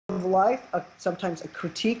of life, sometimes a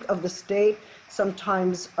critique of the state,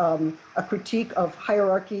 sometimes a critique of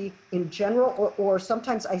hierarchy in general, or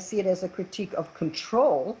sometimes I see it as a critique of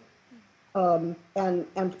control and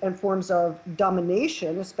forms of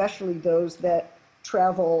domination, especially those that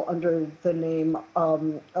travel under the name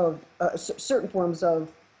of certain forms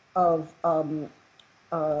of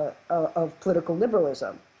political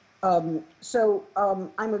liberalism. I'm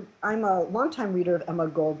a longtime reader of Emma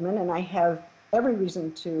Goldman, and I have every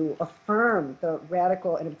reason to affirm the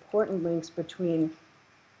radical and important links between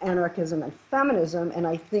anarchism and feminism. And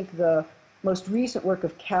I think the most recent work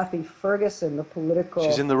of Kathy Ferguson, the political...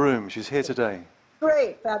 She's in the room. She's here today.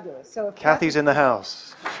 Great, fabulous. So Kathy's in the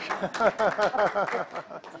house.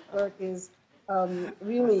 Work is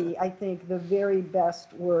really, I think, the very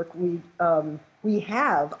best work we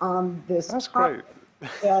have on this That's topic. great.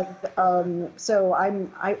 And so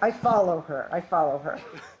I follow her.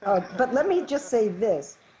 But let me just say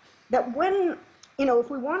this, that when, if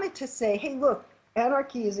we wanted to say, hey, look,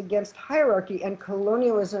 anarchy is against hierarchy and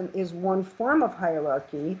colonialism is one form of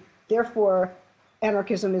hierarchy, therefore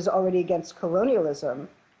anarchism is already against colonialism,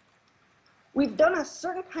 we've done a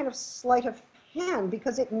certain kind of sleight of hand,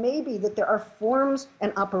 because it may be that there are forms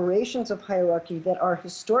and operations of hierarchy that are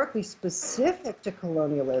historically specific to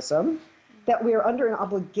colonialism that we are under an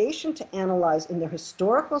obligation to analyze in their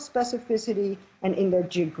historical specificity and in their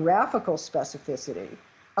geographical specificity,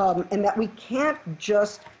 and that we can't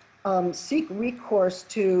just seek recourse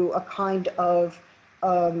to a kind of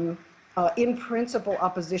in principle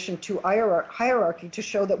opposition to hierarchy to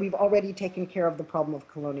show that we've already taken care of the problem of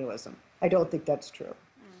colonialism. I don't think that's true.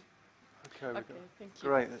 Okay, thank you.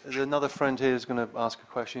 great. There's another friend here who's going to ask a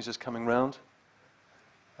question. He's just coming round.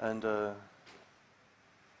 And,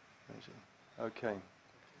 okay.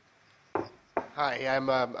 Hi, I'm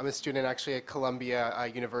a student actually at Columbia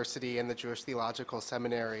University in the Jewish Theological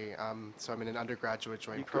Seminary. So I'm in an undergraduate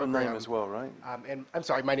joint You've got program. a name as well, right? And I'm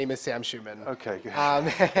sorry, my name is Sam Schuman. Okay, good.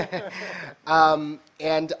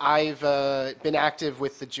 And I've been active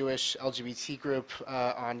with the Jewish LGBT group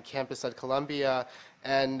on campus at Columbia.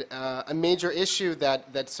 And a major issue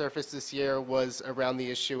that surfaced this year was around the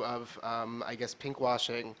issue of, I guess,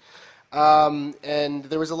 pinkwashing. And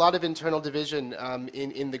there was a lot of internal division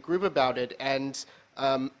in the group about it. And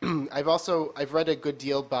I've read a good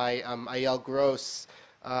deal by Ayel Gross,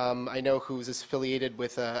 I know, who's affiliated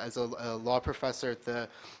with as a law professor at the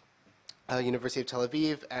University of Tel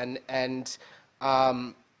Aviv, and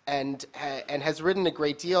has written a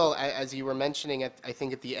great deal, as you were mentioning, I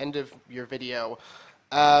think at the end of your video,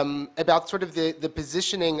 about sort of the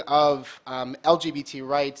positioning of LGBT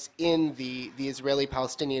rights in the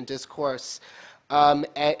Israeli-Palestinian discourse,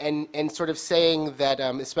 and sort of saying that,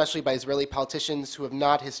 especially by Israeli politicians who have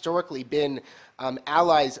not historically been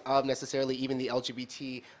allies of necessarily even the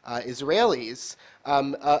LGBT Israelis,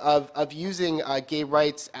 of using gay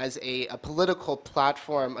rights as a political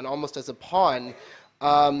platform and almost as a pawn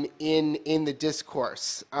in the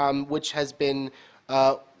discourse, which has been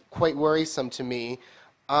quite worrisome to me.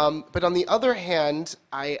 But on the other hand,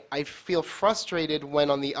 I feel frustrated when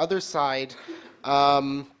on the other side,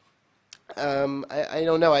 I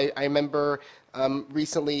don't know, I remember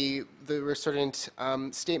recently there were certain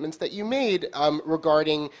statements that you made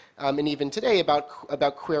regarding, and even today,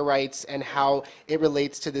 about queer rights and how it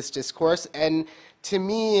relates to this discourse. And to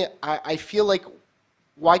me, I feel like,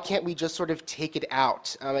 why can't we just sort of take it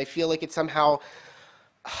out? I feel like it somehow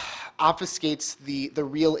obfuscates the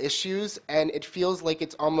real issues, and it feels like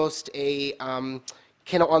it's almost a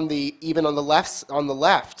even on the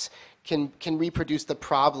left can reproduce the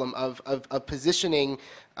problem of positioning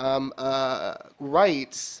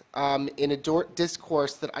rights in a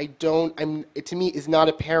discourse that to me is not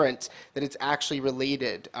apparent that it's actually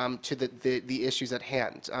related to the issues at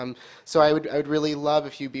hand. So I would really love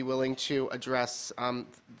if you'd be willing to address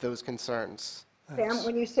those concerns. Sam,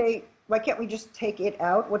 when you say, why can't we just take it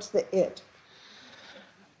out? What's the it?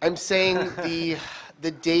 I'm saying the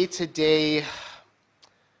day-to-day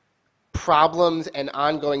problems and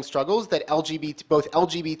ongoing struggles that both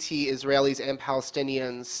LGBT Israelis and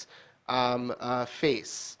Palestinians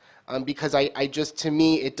face. Because I just, to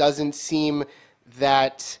me, it doesn't seem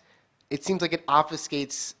that, it seems like it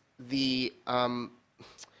obfuscates the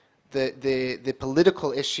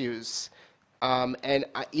political issues. And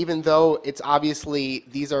even though it's obviously,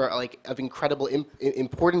 these are like of incredible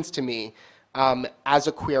importance to me as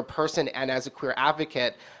a queer person and as a queer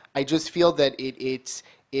advocate, I just feel that it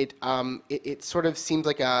sort of seems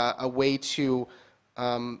like a way to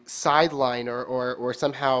sideline or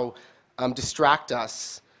somehow distract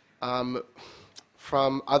us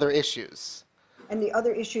from other issues. And the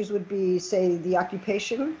other issues would be, say, the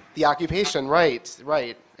occupation? The occupation, right,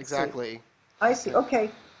 exactly. I see,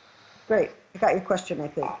 okay, great. I got your question, I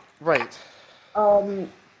think. Right. Well,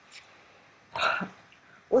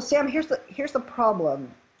 Sam, here's the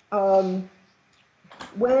problem. When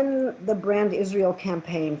the Brand Israel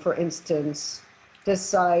campaign, for instance,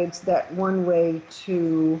 decides that one way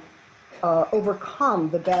to overcome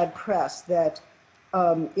the bad press that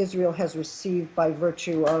Israel has received by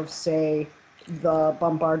virtue of, say, the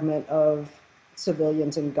bombardment of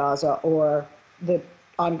civilians in Gaza or the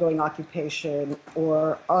ongoing occupation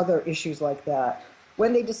or other issues like that,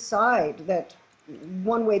 when they decide that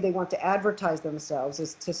one way they want to advertise themselves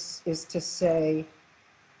is to say,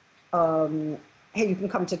 hey, you can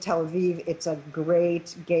come to Tel Aviv. It's a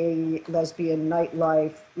great gay, lesbian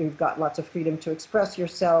nightlife. You've got lots of freedom to express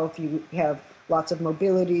yourself. You have lots of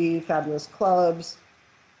mobility, fabulous clubs.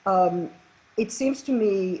 It seems to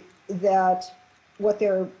me that what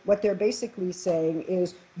they're basically saying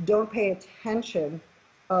is don't pay attention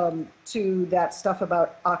to that stuff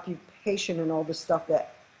about occupation and all the stuff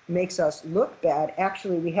that makes us look bad.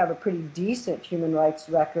 Actually, we have a pretty decent human rights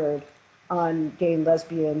record on gay and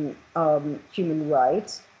lesbian human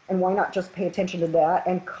rights, and why not just pay attention to that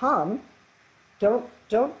and come? Don't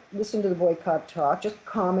listen to the boycott talk. Just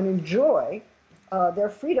come and enjoy. There are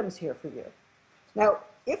freedoms here for you. Now,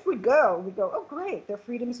 if we go, oh great, there are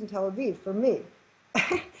freedoms in Tel Aviv for me.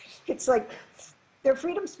 It's like there are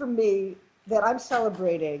freedoms for me that I'm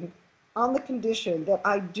celebrating on the condition that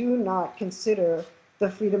I do not consider the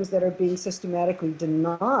freedoms that are being systematically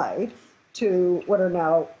denied to what are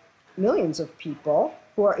now millions of people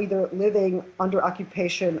who are either living under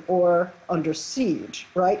occupation or under siege,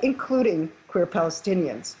 right? Including queer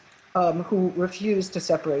Palestinians who refuse to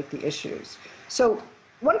separate the issues. So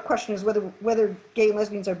one question is whether gay and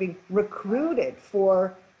lesbians are being recruited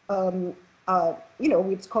for,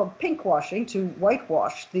 it's called pinkwashing, to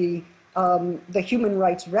whitewash the human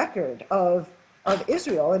rights record of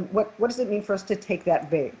Israel, and what does it mean for us to take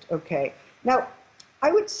that bait? Okay, now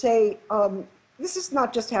I would say this is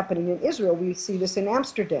not just happening in Israel. We see this in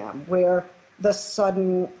Amsterdam, where the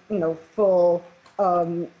sudden, full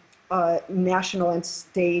national and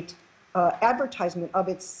state advertisement of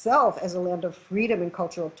itself as a land of freedom and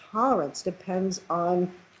cultural tolerance depends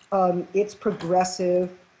on its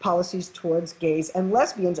progressive policies towards gays and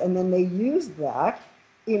lesbians, and then they use that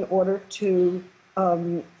in order to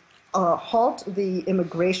halt the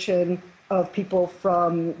immigration of people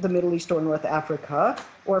from the Middle East or North Africa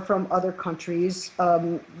or from other countries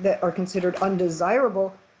that are considered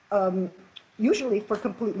undesirable, usually for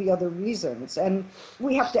completely other reasons. And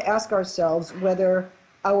we have to ask ourselves whether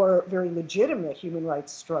our very legitimate human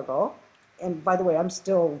rights struggle, and by the way, I'm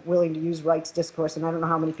still willing to use rights discourse, and I don't know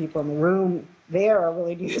how many people in the room there are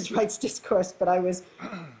willing to use rights discourse, but I was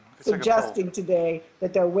suggesting today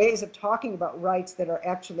that there are ways of talking about rights that are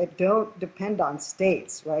actually, that don't depend on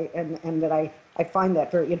states, right? And that I find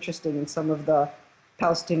that very interesting in some of the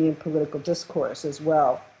Palestinian political discourse as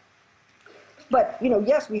well. But,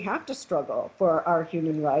 yes, we have to struggle for our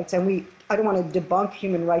human rights, and I don't want to debunk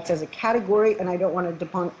human rights as a category, and I don't want to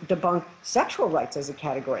debunk sexual rights as a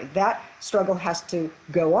category. That struggle has to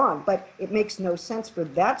go on, but it makes no sense for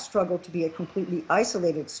that struggle to be a completely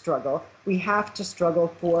isolated struggle. We have to struggle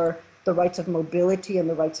for the rights of mobility and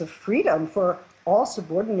the rights of freedom for all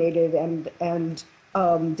subordinated and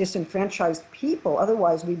disenfranchised people.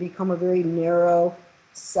 Otherwise, we become a very narrow,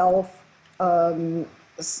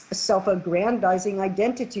 self-aggrandizing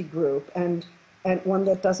identity group, and one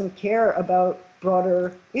that doesn't care about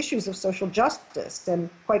broader issues of social justice.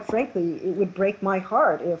 And quite frankly, it would break my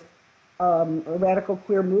heart if a radical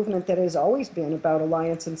queer movement that has always been about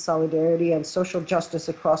alliance and solidarity and social justice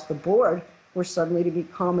across the board were suddenly to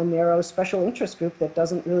become a narrow special interest group that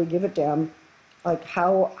doesn't really give a damn like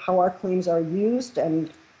how our claims are used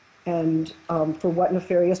and for what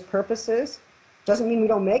nefarious purposes. Doesn't mean we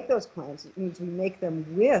don't make those claims. It means we make them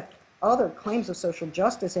with other claims of social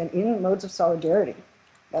justice and in modes of solidarity.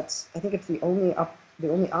 I think it's the only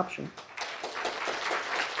option.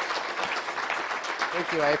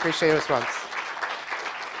 Thank you. I appreciate your response.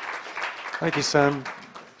 Thank you, Sam.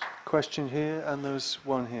 Question here, and there's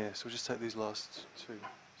one here. So we'll just take these last two.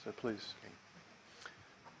 So please.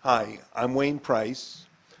 Hi, I'm Wayne Price.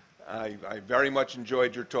 I very much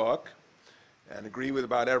enjoyed your talk and agree with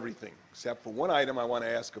about everything, except for one item I want to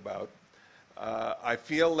ask about. I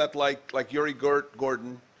feel that like Yuri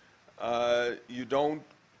Gordon, you don't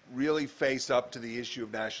really face up to the issue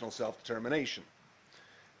of national self-determination.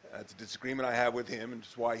 That's a disagreement I have with him, and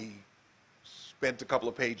it's why he spent a couple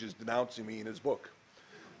of pages denouncing me in his book.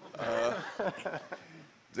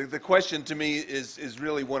 The question to me is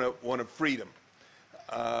really one of freedom.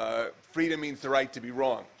 Freedom means the right to be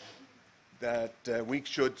wrong. That we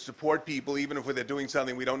should support people even if they're doing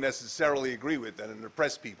something we don't necessarily agree with, and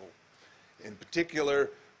oppress people. In particular,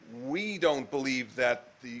 we don't believe that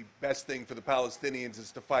the best thing for the Palestinians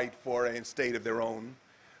is to fight for a state of their own,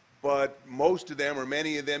 but most of them, or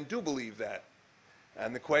many of them, do believe that.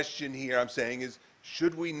 And the question here, I'm saying, is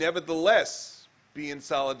should we nevertheless be in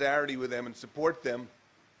solidarity with them and support them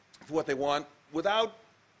for what they want without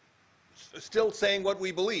still saying what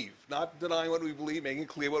we believe, not denying what we believe, making it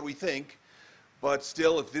clear what we think, but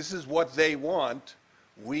still, if this is what they want,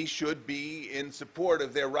 we should be in support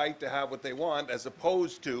of their right to have what they want, as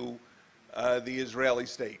opposed to the Israeli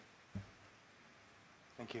state.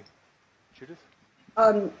 Thank you. Judith?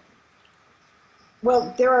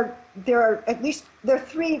 Well, there are at least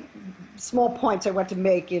three small points I want to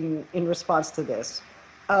make in response to this.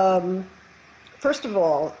 First of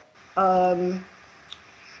all, the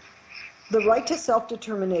right to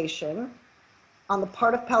self-determination on the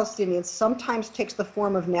part of Palestinians sometimes takes the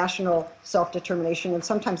form of national self-determination and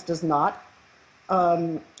sometimes does not.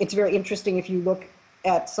 It's very interesting if you look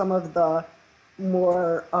at some of the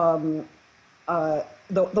more the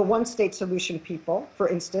one-state solution people, for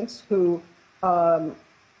instance, who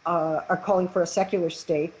are calling for a secular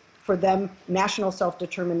state. For them, national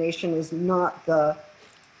self-determination is not the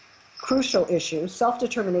crucial issue.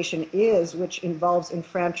 Self-determination is, which involves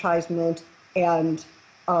enfranchisement and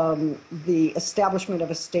the establishment of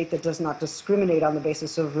a state that does not discriminate on the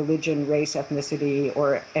basis of religion, race, ethnicity,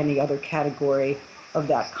 or any other category of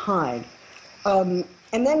that kind. And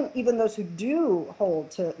then even those who do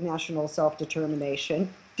hold to national self-determination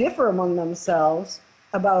differ among themselves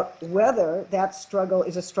about whether that struggle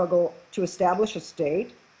is a struggle to establish a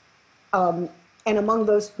state. And among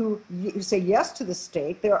those who say yes to the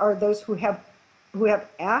state, there are those who have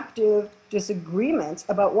active disagreements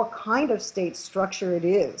about what kind of state structure it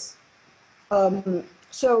is.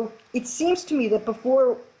 So it seems to me that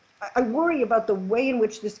before, I worry about the way in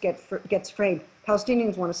which this gets framed.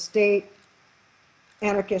 Palestinians want a state,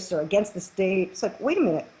 anarchists are against the state. It's like, wait a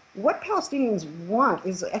minute, what Palestinians want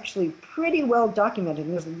is actually pretty well documented,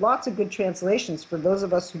 and there's lots of good translations for those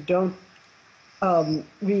of us who don't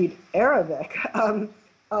read Arabic.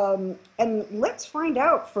 And let's find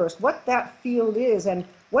out first what that field is and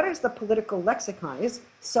what is the political lexicon. Is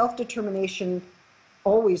self-determination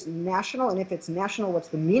always national? And if it's national, what's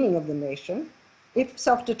the meaning of the nation? If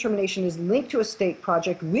self-determination is linked to a state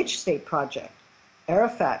project, which state project?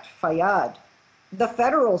 Arafat, Fayyad, the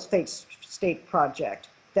federal state project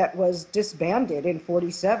that was disbanded in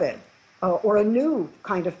 47, or a new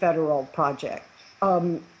kind of federal project.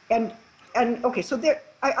 And okay, so there,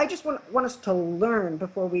 I just want us to learn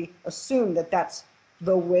before we assume that that's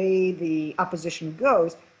the way the opposition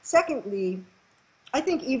goes. Secondly, I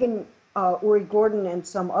think even Uri Gordon and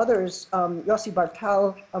some others, Yossi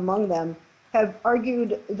Bartal among them, have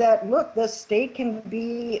argued that, look, the state can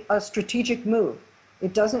be a strategic move.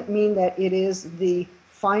 It doesn't mean that it is the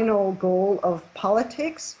final goal of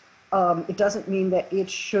politics. It doesn't mean that it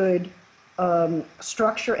should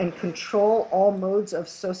structure and control all modes of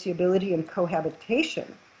sociability and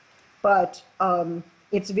cohabitation. But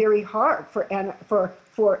it's very hard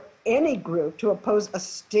for any group to oppose a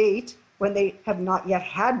state when they have not yet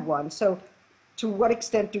had one. So to what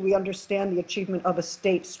extent do we understand the achievement of a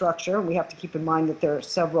state structure? And we have to keep in mind that there are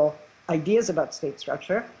several ideas about state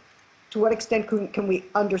structure. To what extent can we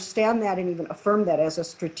understand that and even affirm that as a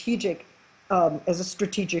strategic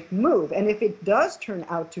move? And if it does turn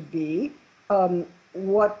out to be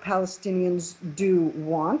what Palestinians do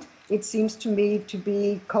want, it seems to me to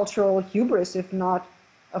be cultural hubris, if not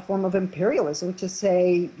a form of imperialism, to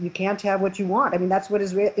say you can't have what you want. I mean, that's what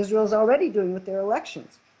Israel's already doing with their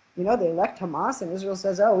elections. You know, they elect Hamas, and Israel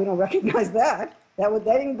says, oh, we don't recognize that. That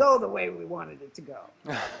didn't go the way we wanted it to go.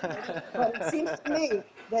 But it seems to me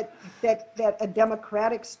that a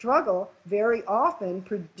democratic struggle very often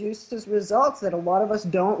produces results that a lot of us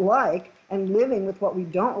don't like, and living with what we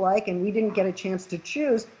don't like and we didn't get a chance to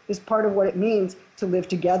choose is part of what it means to live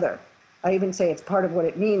together. I even say it's part of what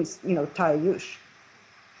it means, you know, Tayyush.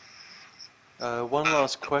 One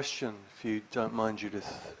last question, if you don't mind,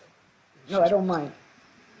 Judith. No, I don't mind.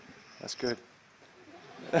 That's good.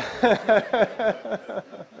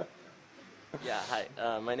 Yeah,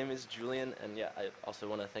 hi. My name is Julian, and yeah, I also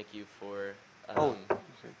want to thank you for. Okay.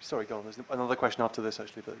 Sorry, go on. There's another question after this,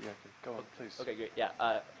 actually, but yeah, go on, please. Okay, great. Yeah,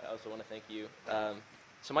 I also want to thank you.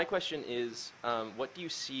 So my question is, what do you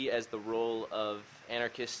see as the role of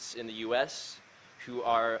anarchists in the U.S. who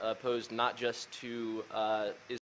are opposed not just to